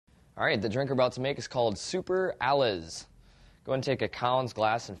All right, the drink we're about to make is called Super Allez. Go ahead and take a Collins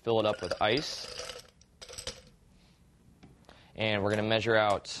glass and fill it up with ice. And we're going to measure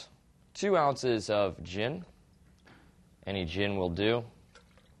out 2 ounces of gin. Any gin will do.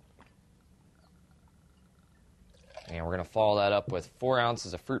 And we're going to follow that up with 4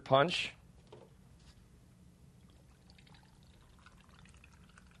 ounces of fruit punch.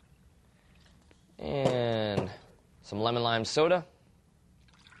 And some lemon lime soda.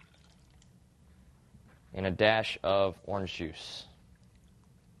 And a dash of orange juice.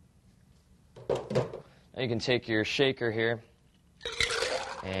 Now you can take your shaker here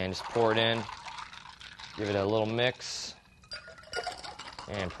and just pour it in. Give it a little mix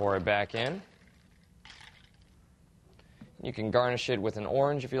and pour it back in. You can garnish it with an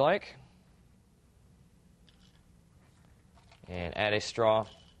orange if you like. And add a straw.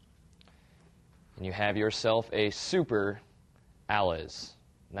 And you have yourself a Super Allez.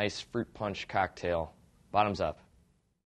 Nice fruit punch cocktail. Bottoms up.